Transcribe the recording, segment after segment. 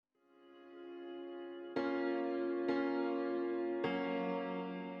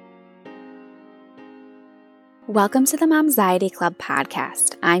Welcome to the Momxiety Club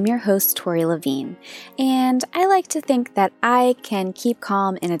podcast. I'm your host, Tori Levine, and I like to think that I can keep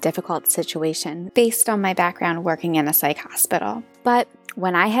calm in a difficult situation based on my background working in a psych hospital. But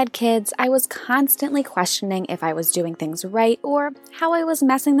when I had kids, I was constantly questioning if I was doing things right or how I was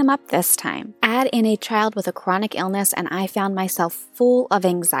messing them up this time. Add in a child with a chronic illness, and I found myself full of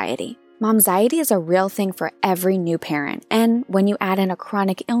anxiety. Momxiety is a real thing for every new parent, and when you add in a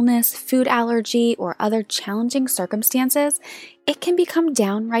chronic illness, food allergy, or other challenging circumstances, it can become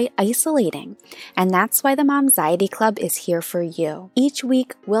downright isolating. And that's why the Momxiety Club is here for you. Each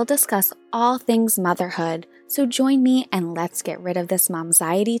week, we'll discuss all things motherhood, so join me and let's get rid of this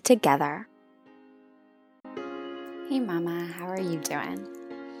momxiety together. Hey Mama, how are you doing?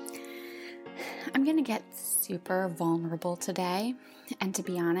 I'm going to get super vulnerable today. And to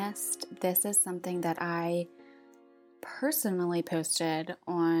be honest, this is something that I personally posted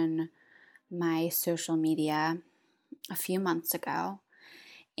on my social media a few months ago.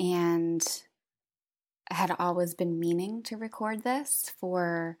 And I had always been meaning to record this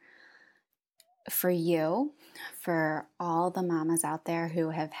for you, for all the mamas out there who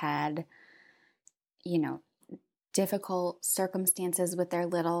have had, difficult circumstances with their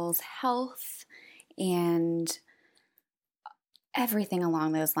littles' health and everything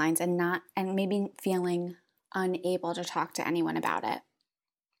along those lines, and maybe feeling unable to talk to anyone about it.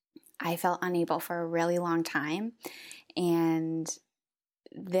 I felt unable for a really long time, and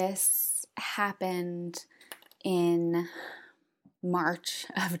this happened in March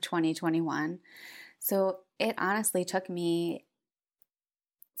of 2021. So it honestly took me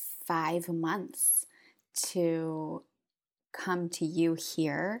 5 months to come to you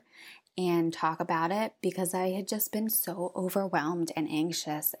here and talk about it, because I had just been so overwhelmed and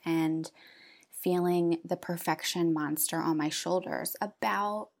anxious and feeling the perfection monster on my shoulders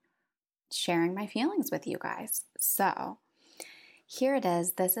about sharing my feelings with you guys. So here it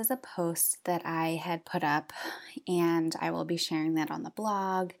is. This is a post that I had put up, and I will be sharing that on the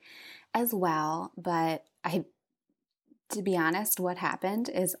blog as well. But to be honest, what happened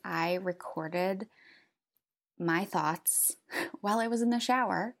is I recorded my thoughts while I was in the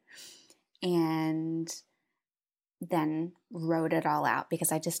shower and then wrote it all out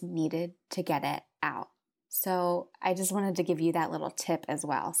because I just needed to get it out. So I just wanted to give you that little tip as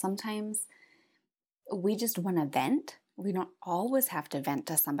well. Sometimes we just want to vent. We don't always have to vent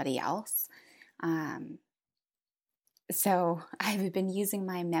to somebody else. So I've been using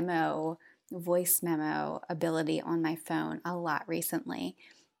my voice memo ability on my phone a lot recently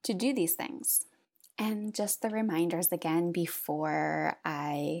to do these things. And just the reminders again before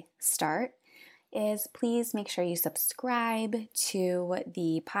I start is please make sure you subscribe to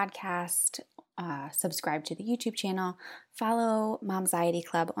the podcast, subscribe to the YouTube channel, follow Momxiety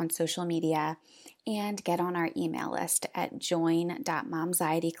Club on social media, and get on our email list at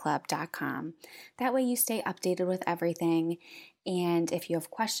join.momxietyclub.com. That way you stay updated with everything. And if you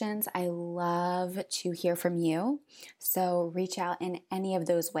have questions, I love to hear from you. So reach out in any of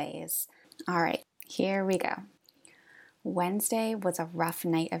those ways. All right, here we go. Wednesday was a rough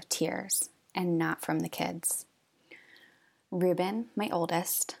night of tears, and not from the kids. Ruben, my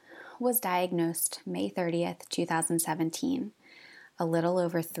oldest, was diagnosed May 30th, 2017, a little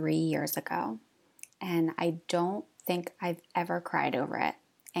over 3 years ago. And I don't think I've ever cried over it.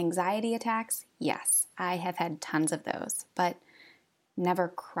 Anxiety attacks, yes, I have had tons of those, but never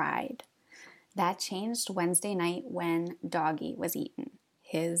cried. That changed Wednesday night when Doggy was eaten,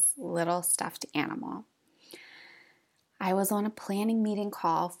 his little stuffed animal. I was on a planning meeting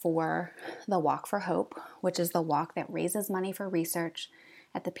call for the Walk for Hope, which is the walk that raises money for research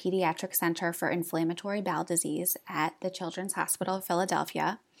at the Pediatric Center for Inflammatory Bowel Disease at the Children's Hospital of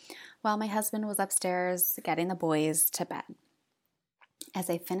Philadelphia, while my husband was upstairs getting the boys to bed. As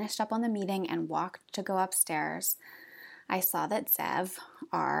I finished up on the meeting and walked to go upstairs, I saw that Zev,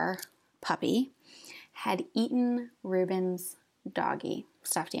 our puppy, had eaten Ruben's Doggy,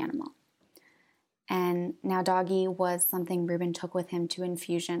 stuffed animal. And now Doggy was something Ruben took with him to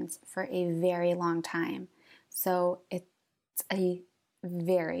infusions for a very long time. So it's a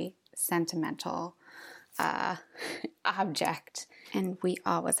very sentimental object. And we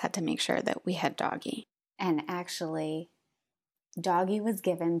always had to make sure that we had Doggy. And actually, Doggy was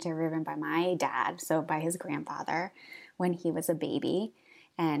given to Ruben by my dad, so by his grandfather, when he was a baby.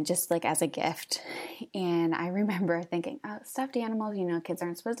 And just like as a gift. And I remember thinking, oh, stuffed animals, kids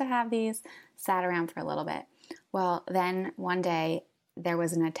aren't supposed to have these. Sat around for a little bit. Well, then one day there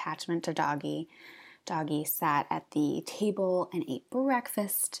was an attachment to Doggy. Doggy sat at the table and ate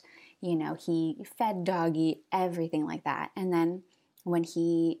breakfast. He fed Doggy, everything like that. And then when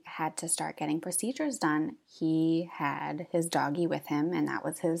he had to start getting procedures done, he had his doggie with him, and that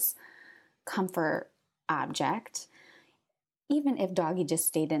was his comfort object. Even if doggie just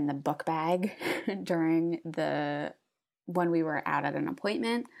stayed in the book bag when we were out at an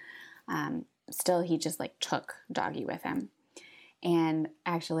appointment, still he just like took doggie with him. And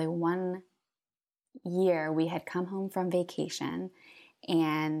actually one year we had come home from vacation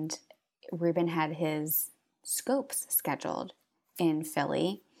and Ruben had his scopes scheduled in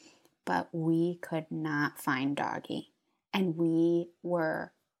Philly, but we could not find doggie. And we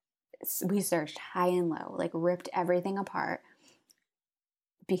searched high and low, like ripped everything apart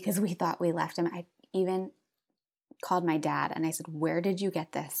because we thought we left him. I even called my dad and I said, "Where did you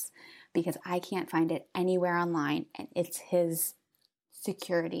get this? Because I can't find it anywhere online, and it's his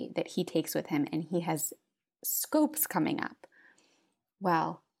security that he takes with him, and he has scopes coming up."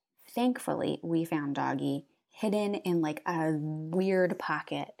 Well, thankfully, we found doggie hidden in like a weird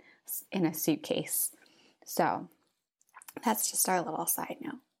pocket in a suitcase. So that's just our little side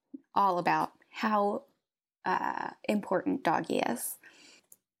note, all about how important doggie is.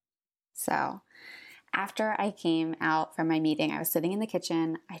 So after I came out from my meeting, I was sitting in the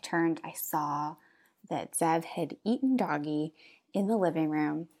kitchen. I saw that Zev had eaten doggie in the living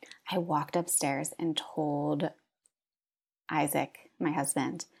room. I walked upstairs and told Isaac, my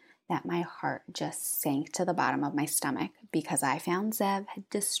husband, that my heart just sank to the bottom of my stomach because I found Zev had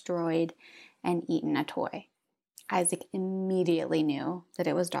destroyed and eaten a toy. Isaac immediately knew that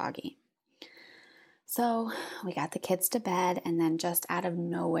it was doggie. So we got the kids to bed, and then just out of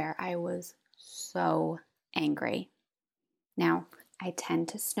nowhere, I was so angry. Now, I tend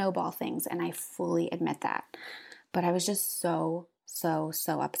to snowball things, and I fully admit that. But I was just so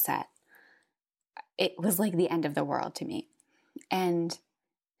upset. It was like the end of the world to me. And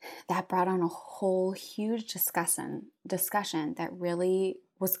that brought on a whole huge discussion that really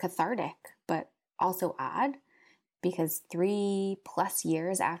was cathartic, but also odd, because 3+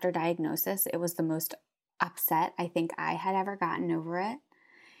 years after diagnosis, it was the most upset I think I had ever gotten over it.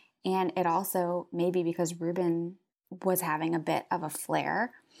 And it also, maybe because Ruben was having a bit of a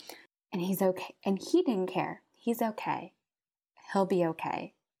flare, and he's okay, and he didn't care. He's okay. He'll be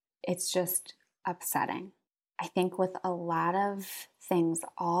okay. It's just upsetting. I think with a lot of things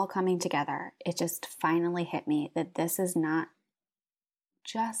all coming together, it just finally hit me that this is not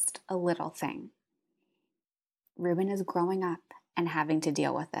just a little thing. Ruben is growing up and having to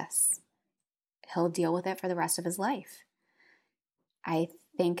deal with this. He'll deal with it for the rest of his life. I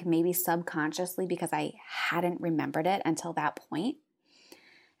think maybe subconsciously, because I hadn't remembered it until that point.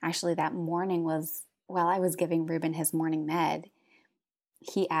 Actually, that morning was while I was giving Ruben his morning med,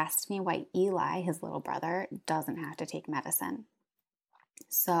 he asked me why Eli, his little brother, doesn't have to take medicine.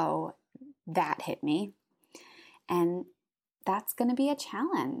 So that hit me. And that's going to be a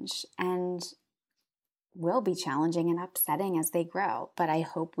challenge and will be challenging and upsetting as they grow. But I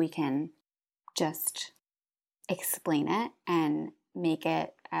hope we can just explain it and make them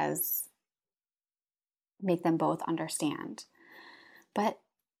both understand. But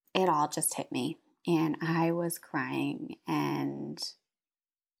it all just hit me. And I was crying and,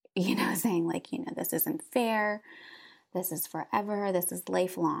 saying like, this isn't fair. This is forever. This is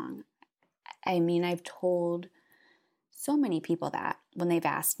lifelong. I mean, I've told so many people that when they've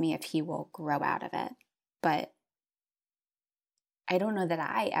asked me if he will grow out of it, but I don't know that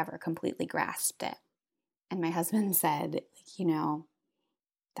I ever completely grasped it. And my husband said,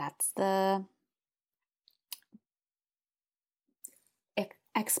 that's the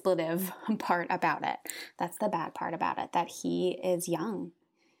expletive part about it. That's the bad part about it, that he is young.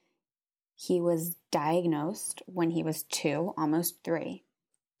 He was diagnosed when he was 2, almost 3.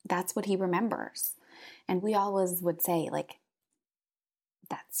 That's what he remembers. And we always would say, like,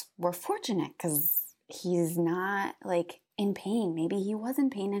 we're fortunate because he's not like in pain. Maybe he was in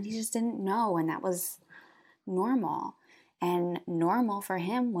pain and he just didn't know, and that was normal. And normal for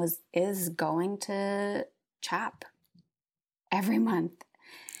him is going to CHOP every month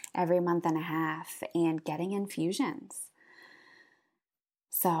and a half, and getting infusions.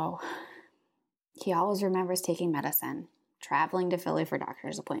 So he always remembers taking medicine, traveling to Philly for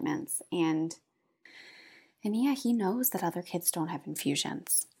doctor's appointments, and yeah, he knows that other kids don't have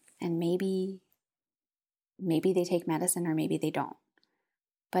infusions, and maybe they take medicine or maybe they don't,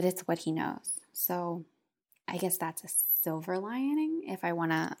 but it's what he knows. So I guess that's a silver lining if I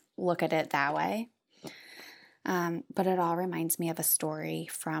want to look at it that way. But it all reminds me of a story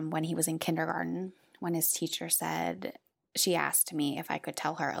from when he was in kindergarten, when his teacher she asked me if I could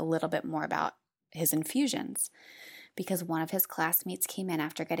tell her a little bit more about his infusions, because one of his classmates came in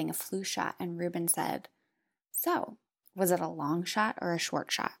after getting a flu shot, and Ruben said, "So, Was it a long shot or a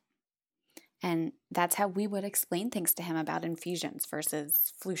short shot? And that's how we would explain things to him about infusions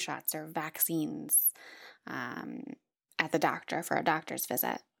versus flu shots or vaccines at the doctor for a doctor's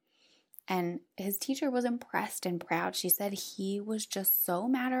visit. And his teacher was impressed and proud. She said he was just so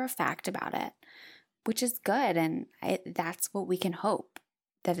matter of fact about it, which is good. And that's what we can hope,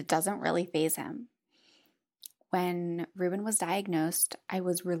 that it doesn't really faze him. When Ruben was diagnosed, I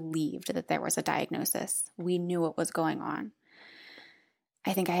was relieved that there was a diagnosis. We knew what was going on.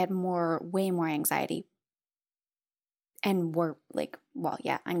 I think I had way more anxiety and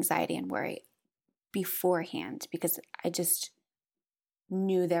anxiety and worry beforehand, because I just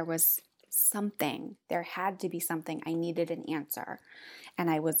knew there was something. There had to be something. I needed an answer. And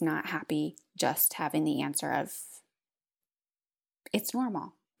I was not happy just having the answer of, it's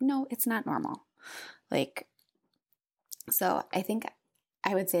normal. No, it's not normal. So I think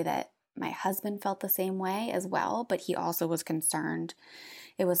I would say that my husband felt the same way as well, but he also was concerned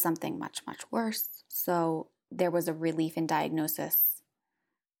it was something much, much worse. So there was a relief in diagnosis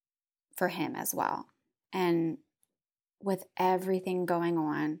for him as well. And with everything going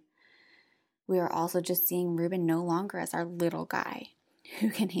on, we are also just seeing Ruben no longer as our little guy who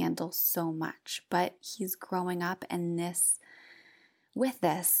can handle so much, but he's growing up and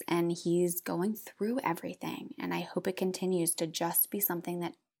and he's going through everything. And I hope it continues to just be something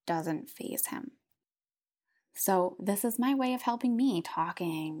that doesn't faze him. So this is my way of helping me,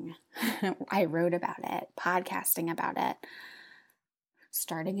 talking. I wrote about it, podcasting about it,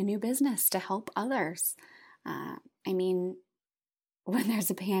 starting a new business to help others. When there's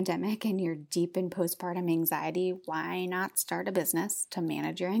a pandemic and you're deep in postpartum anxiety, why not start a business to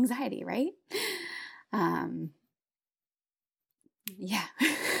manage your anxiety, right?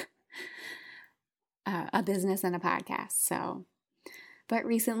 A business and a podcast. But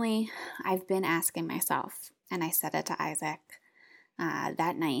recently I've been asking myself, and I said it to Isaac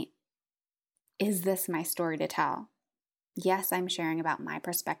that night, is this my story to tell? Yes, I'm sharing about my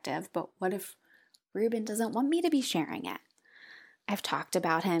perspective, but what if Ruben doesn't want me to be sharing it? I've talked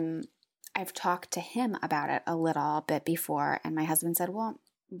to him about it a little bit before, and my husband said, well,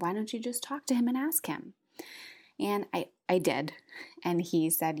 why don't you just talk to him and ask him? And I did. And he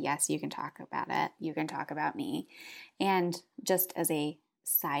said, yes, you can talk about it. You can talk about me. And just as a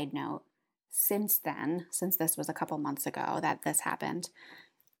side note, since this was a couple months ago that this happened,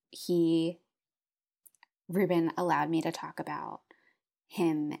 Ruben allowed me to talk about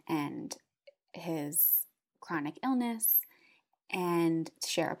him and his chronic illness and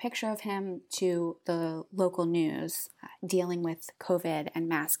share a picture of him to the local news dealing with COVID and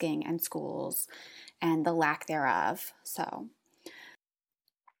masking and schools and the lack thereof.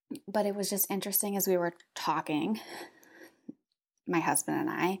 But it was just interesting as we were talking, my husband and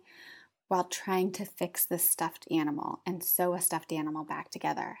I, while trying to fix this stuffed animal and sew a stuffed animal back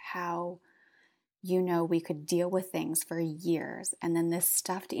together, how, we could deal with things for years and then this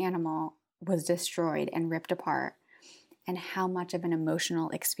stuffed animal was destroyed and ripped apart, and how much of an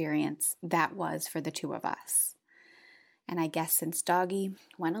emotional experience that was for the two of us. And I guess since Doggy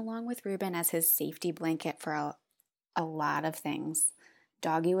went along with Ruben as his safety blanket for a lot of things,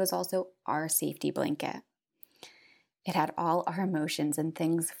 Doggy was also our safety blanket. It had all our emotions and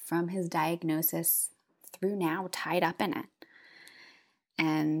things from his diagnosis through now tied up in it.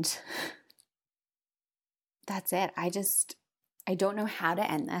 And that's it. I don't know how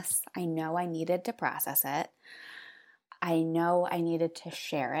to end this. I know I needed to process it. I know I needed to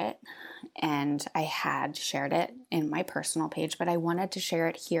share it, and I had shared it in my personal page, but I wanted to share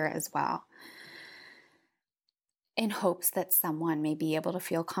it here as well, in hopes that someone may be able to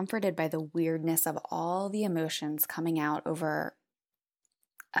feel comforted by the weirdness of all the emotions coming out over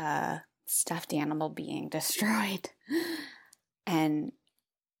a stuffed animal being destroyed. And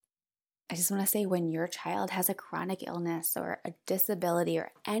I just want to say, when your child has a chronic illness or a disability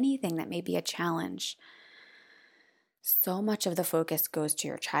or anything that may be a challenge, so much of the focus goes to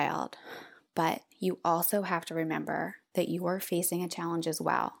your child, but you also have to remember that you are facing a challenge as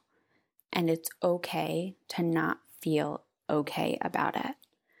well, and it's okay to not feel okay about it.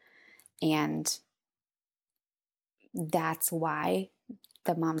 And that's why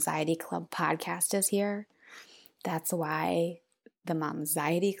the Momxiety Club podcast is here. That's why the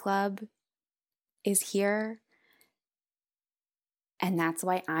Momxiety Club is here. And that's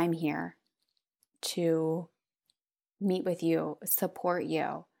why I'm here to meet with you, support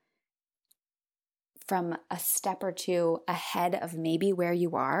you from a step or two ahead of maybe where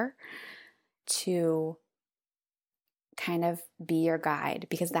you are, to kind of be your guide,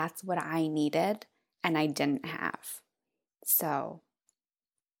 because that's what I needed and I didn't have. So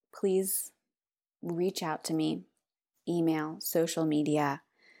please reach out to me email, social media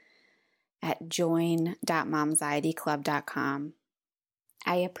at join.momxietyclub.com.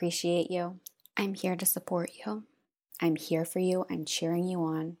 I appreciate you. I'm here to support you. I'm here for you. I'm cheering you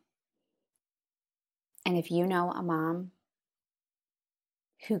on. And if you know a mom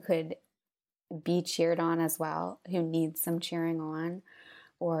who could be cheered on as well, who needs some cheering on,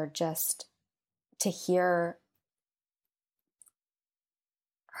 or just to hear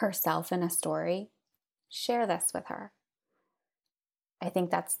herself in a story, share this with her. I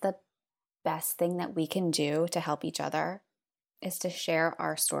think that's the best thing that we can do to help each other, is to share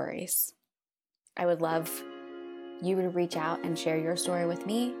our stories. I would love you to reach out and share your story with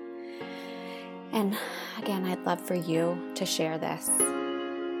me. And again, I'd love for you to share this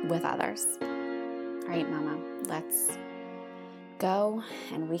with others. All right, Mama, let's go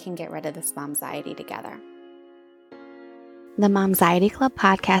and we can get rid of this momxiety together. The Momxiety Club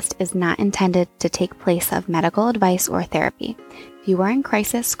podcast is not intended to take place of medical advice or therapy. If you are in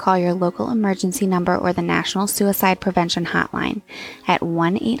crisis, call your local emergency number or the National Suicide Prevention Hotline at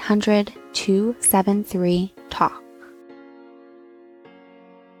 1-800-273-TALK.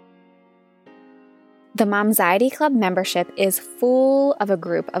 The Momxiety Club membership is full of a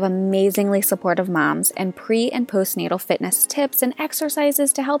group of amazingly supportive moms and pre- and postnatal fitness tips and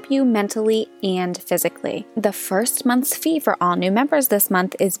exercises to help you mentally and physically. The first month's fee for all new members this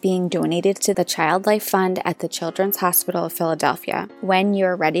month is being donated to the Child Life Fund at the Children's Hospital of Philadelphia. When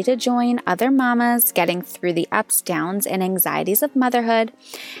you're ready to join other mamas getting through the ups, downs, and anxieties of motherhood,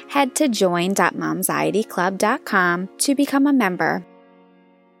 head to join.momxietyclub.com to become a member